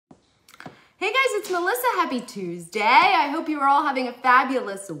Hey guys, it's Melissa. Happy Tuesday. I hope you are all having a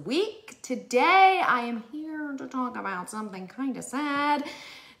fabulous week. Today, I am here to talk about something kind of sad.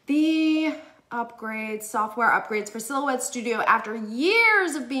 The upgrades, software upgrades for Silhouette Studio after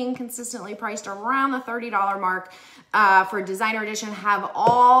years of being consistently priced around the $30 mark for Designer Edition have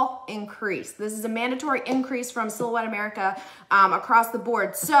all increased. This is a mandatory increase from Silhouette America across the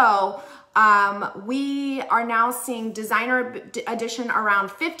board. So we are now seeing Designer Edition around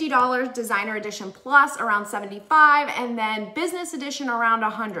 $50, Designer Edition Plus around $75, and then Business Edition around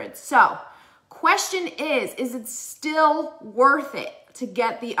 $100. So question is it still worth it to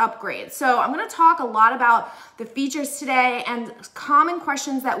get the upgrade? So I'm going to talk a lot about the features today and common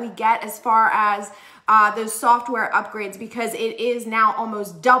questions that we get as far as those software upgrades, because it is now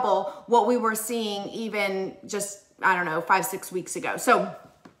almost double what we were seeing even just, I don't know, 5-6 weeks ago. So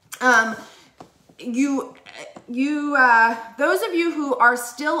those of you who are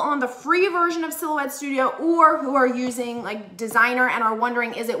still on the free version of Silhouette Studio or who are using like Designer and are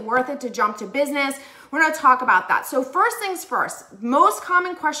wondering, is it worth it to jump to Business? We're going to talk about that. So first things first, most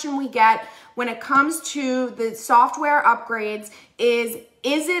common question we get when it comes to the software upgrades is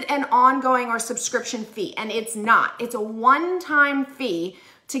it an ongoing or subscription fee? And it's not. It's a one-time fee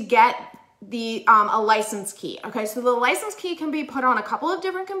to get the a license key. Okay, so the license key can be put on a couple of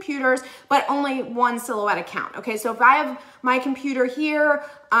different computers, but only one Silhouette account. Okay, so if I have my computer here,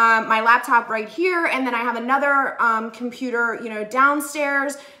 my laptop right here, and then I have another computer,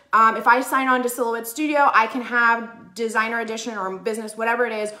 downstairs, if I sign on to Silhouette Studio, I can have Designer Edition or Business, whatever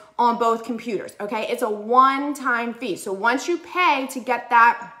it is, on both computers. Okay, it's a one-time fee. So once you pay to get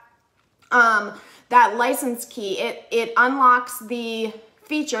that that license key, it unlocks the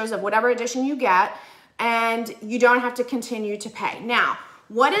features of whatever edition you get, and you don't have to continue to pay. Now,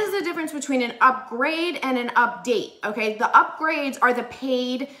 what is the difference between an upgrade and an update? Okay, the upgrades are the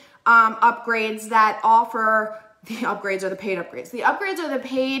paid upgrades that offer, the upgrades are the paid upgrades. The upgrades are the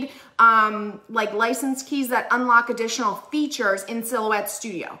paid like license keys that unlock additional features in Silhouette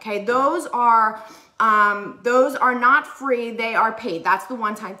Studio. Okay, those are not free, they are paid. That's the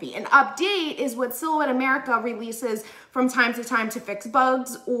one-time fee. An update is what Silhouette America releases from time to time to fix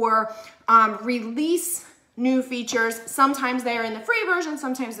bugs or release new features. Sometimes they are in the free version,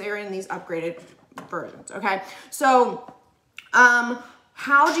 sometimes they are in these upgraded versions, okay? So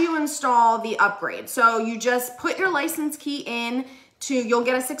how do you install the upgrade? So you just put your license key in you'll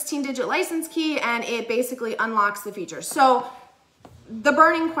get a 16-digit license key, and it basically unlocks the features. So the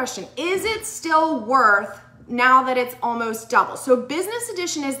burning question, is it still worth now that it's almost double? So Business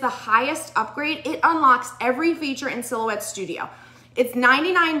Edition is the highest upgrade. It unlocks every feature in Silhouette Studio. It's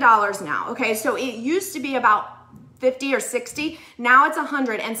 $99 now, okay? So it used to be about $50 or $60. Now it's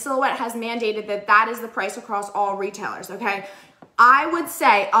 $100, and Silhouette has mandated that that is the price across all retailers, okay? I would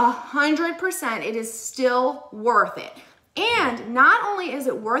say 100% it is still worth it. And not only is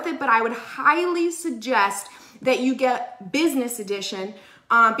it worth it, but I would highly suggest that you get Business Edition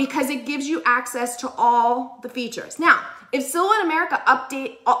because it gives you access to all the features. Now, if Silhouette America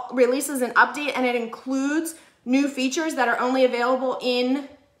releases an update and it includes new features that are only available in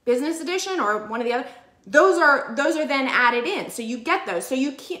Business Edition or one of the other, those are then added in. So you get those. So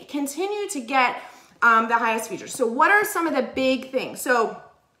you continue to get the highest features. So what are some of the big things? So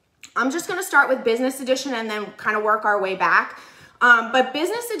I'm just going to start with Business Edition and then kind of work our way back. But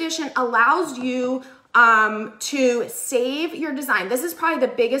Business Edition allows you to save your design. This is probably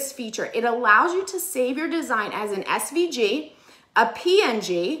the biggest feature. It allows you to save your design as an SVG, a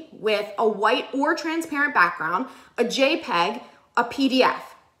PNG with a white or transparent background, a JPEG, a PDF.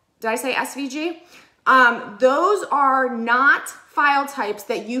 Did I say SVG? Those are not file types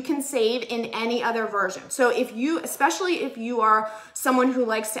that you can save in any other version. So especially if you are someone who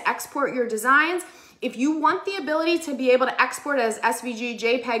likes to export your designs, if you want the ability to be able to export as SVG,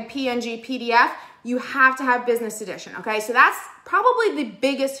 JPEG, PNG, PDF, you have to have Business Edition, okay? So that's probably the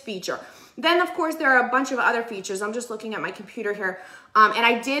biggest feature. Then, of course, there are a bunch of other features. I'm just looking at my computer here. And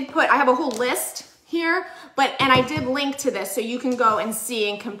I have a whole list here, and I did link to this so you can go and see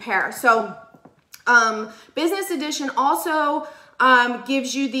and compare. So Business Edition also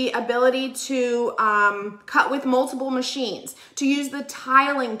gives you the ability to cut with multiple machines, to use the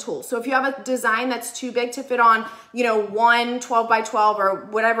tiling tool. So if you have a design that's too big to fit on, one 12x12 or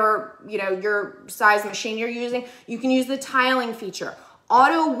whatever, your size machine you're using, you can use the tiling feature.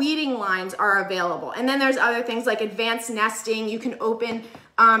 Auto weeding lines are available. And then there's other things like advanced nesting. You can open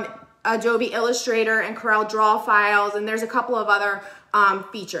Adobe Illustrator and Corel Draw files, and there's a couple of other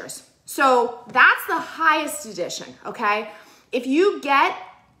features. So that's the highest edition, okay? If you get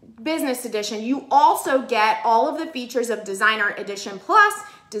Business Edition, you also get all of the features of Designer Edition Plus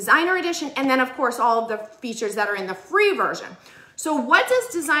Designer Edition, and then of course all of the features that are in the free version. So what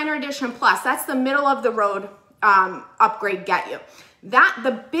does Designer Edition Plus, that's the middle of the road upgrade, get you?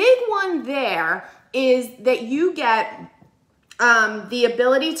 The big one there is that you get the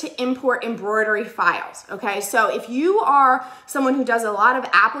ability to import embroidery files, okay? So if you are someone who does a lot of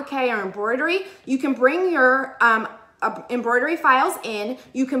applique or embroidery, you can bring your embroidery files in,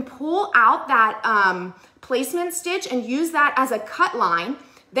 you can pull out that placement stitch and use that as a cut line,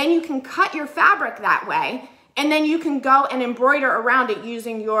 then you can cut your fabric that way, and then you can go and embroider around it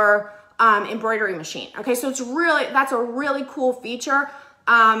using your embroidery machine, okay? So that's a really cool feature.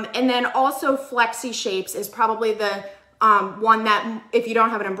 And then also Flexi Shapes is probably the one that, if you don't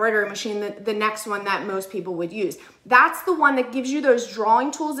have an embroidery machine, the next one that most people would use. That's the one that gives you those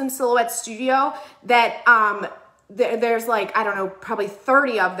drawing tools in Silhouette Studio that there's like, I don't know, probably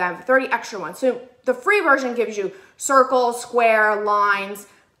 30 of them, 30 extra ones. So the free version gives you circle, square, lines,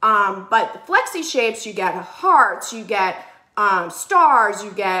 but Flexi Shapes, you get hearts, you get stars,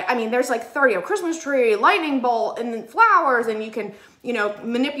 you get, I mean, there's like 30, a Christmas tree, lightning bolt, and then flowers, and you can, you know,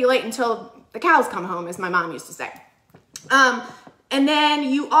 manipulate until the cows come home, as my mom used to say. And then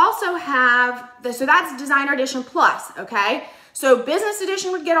you also have, so that's Designer Edition Plus, okay? So Business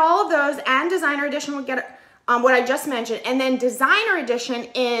Edition would get all of those, and Designer Edition would get what I just mentioned. And then Designer Edition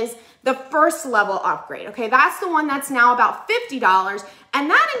is the first level upgrade, okay? That's the one that's now about $50, and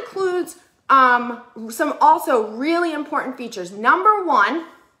that includes some also really important features. Number one,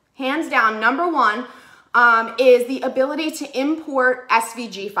 hands down, number one, is the ability to import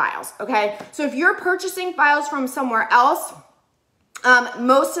SVG files, okay? So if you're purchasing files from somewhere else,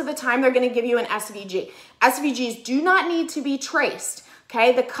 most of the time they're gonna give you an SVG. SVGs do not need to be traced,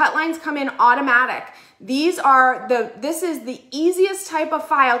 okay? The cut lines come in automatic. This is the easiest type of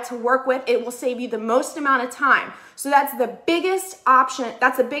file to work with. It will save you the most amount of time. So that's the biggest option,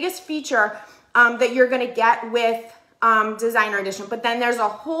 that's the biggest feature that you're gonna get with Designer Edition. But then there's a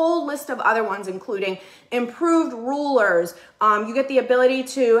whole list of other ones, including improved rulers. You get the ability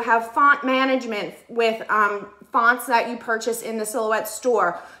to have font management with fonts that you purchase in the Silhouette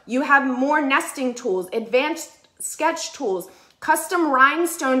store. You have more nesting tools, advanced sketch tools, custom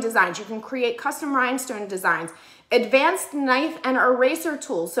rhinestone designs. You can create custom rhinestone designs, advanced knife and eraser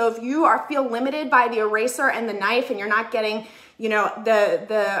tools. So if you feel limited by the eraser and the knife, and you're not getting, you know,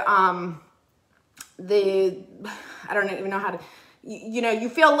 I don't even know how to, you know, you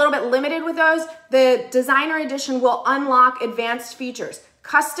feel a little bit limited with those, the Designer Edition will unlock advanced features.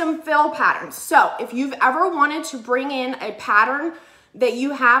 Custom fill patterns. So if you've ever wanted to bring in a pattern that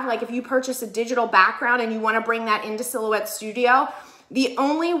you have, like if you purchase a digital background and you want to bring that into Silhouette Studio, the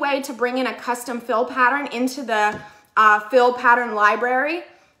only way to bring in a custom fill pattern into the fill pattern library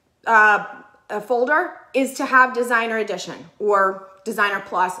folder is to have Designer Edition or Designer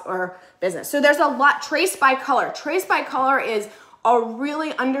Plus or Business. So there's a lot. Trace by color. Trace by color is a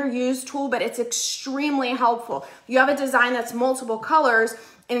really underused tool, but it's extremely helpful. You have a design that's multiple colors,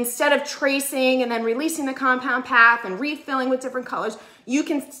 and instead of tracing and then releasing the compound path and refilling with different colors, you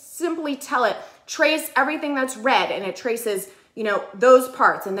can simply tell it, trace everything that's red, and it traces, you know, those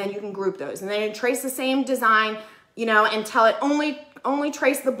parts, and then you can group those. And then you trace the same design, you know, and tell it only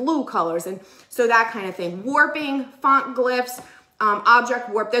trace the blue colors, and so that kind of thing. Warping, font glyphs, object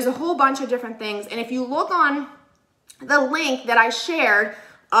warp. There's a whole bunch of different things, and if you look on the link that I shared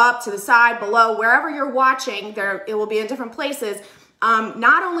up to the side, below, wherever you're watching, it will be in different places.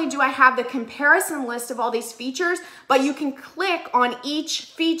 Not only do I have the comparison list of all these features, but you can click on each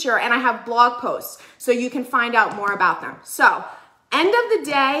feature, and I have blog posts so you can find out more about them. So, end of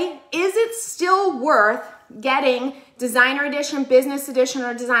the day, is it still worth getting Designer Edition, Business Edition,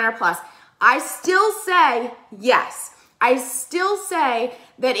 or Designer Plus? I still say yes. I still say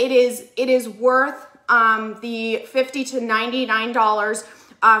that it is worth the $50 to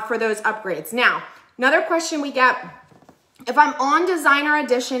 $99 for those upgrades. Now, another question we get, if I'm on Designer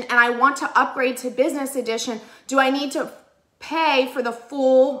Edition and I want to upgrade to Business Edition, do I need to pay for the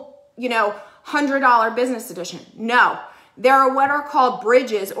full, you know, $100 Business Edition? No. There are what are called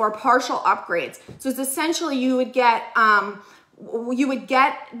bridges or partial upgrades. So it's essentially you would get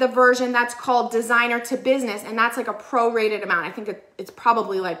the version that's called Designer to Business, and that's like a prorated amount. I think it's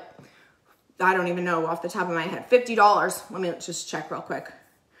probably like, I don't even know off the top of my head, $50. Let me just check real quick.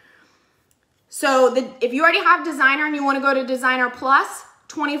 So if you already have Designer and you want to go to Designer Plus,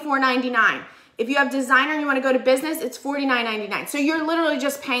 $24.99. If you have Designer and you want to go to Business, it's $49.99. So you're literally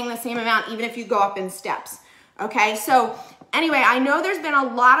just paying the same amount even if you go up in steps. Okay, so anyway, I know there's been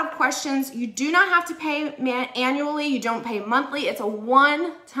a lot of questions. You do not have to pay annually. You don't pay monthly. It's a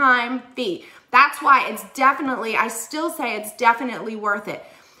one-time fee. That's why it's definitely, I still say it's definitely worth it.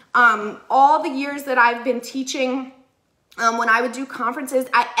 All the years that I've been teaching, when I would do conferences,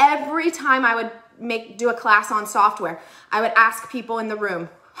 every time I would do a class on software, I would ask people in the room,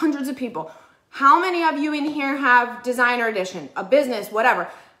 hundreds of people, how many of you in here have Designer Edition, a business, whatever?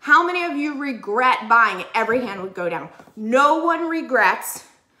 How many of you regret buying it? Every hand would go down. No one regrets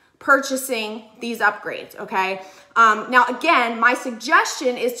purchasing these upgrades, okay? Now, again, my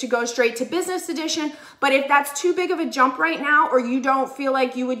suggestion is to go straight to Business Edition, but if that's too big of a jump right now, or you don't feel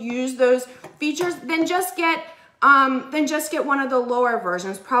like you would use those features, then just get one of the lower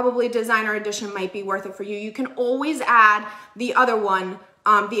versions. Probably Designer Edition might be worth it for you. You can always add the other one,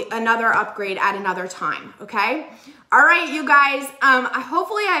 another upgrade at another time, okay? All right, you guys,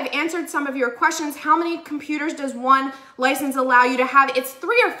 hopefully I've answered some of your questions. How many computers does one license allow you to have? It's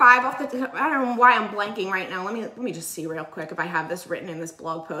 3 or 5 off the top. I don't know why I'm blanking right now. Let me just see real quick if I have this written in this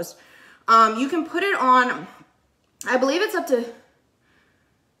blog post. You can put it on, I believe it's up to,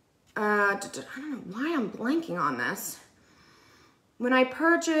 I don't know why I'm blanking on this. When I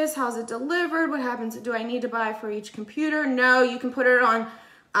purchase, how's it delivered? What happens? Do I need to buy for each computer? No, you can put it on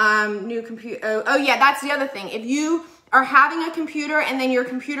new computer. Oh yeah, that's the other thing. If you are having a computer and then your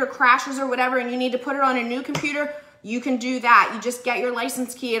computer crashes or whatever and you need to put it on a new computer, you can do that. You just get your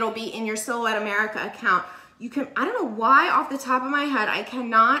license key. It'll be in your Silhouette America account. You can, I don't know why off the top of my head, I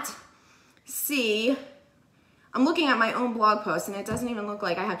cannot see. I'm looking at my own blog post and it doesn't even look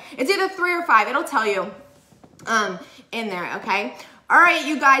like I have. It's either 3 or 5. It'll tell you in there, okay? All right,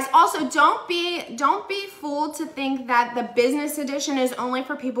 you guys, also don't be fooled to think that the Business Edition is only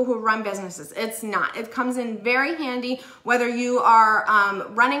for people who run businesses. It's not. It comes in very handy whether you are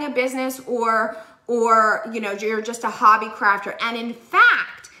running a business or you know, you're just a hobby crafter. And in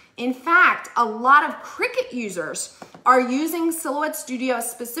fact, a lot of Cricut users are using Silhouette Studio,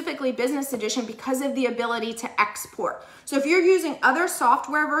 specifically Business Edition, because of the ability to export. So if you're using other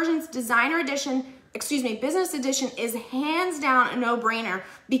software versions, Business Edition is hands down a no-brainer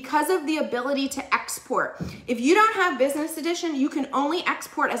because of the ability to export. If you don't have Business Edition, you can only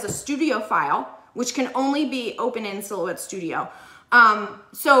export as a studio file, which can only be open in Silhouette Studio.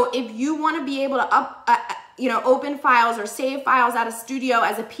 So if you want to be able to open files or save files out of Studio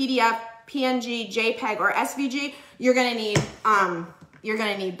as a PDF, PNG, JPEG, or SVG, you're gonna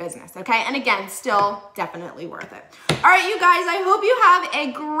need Business, okay? And again, still definitely worth it. All right, you guys, I hope you have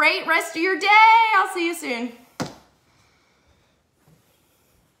a great rest of your day. I'll see you soon.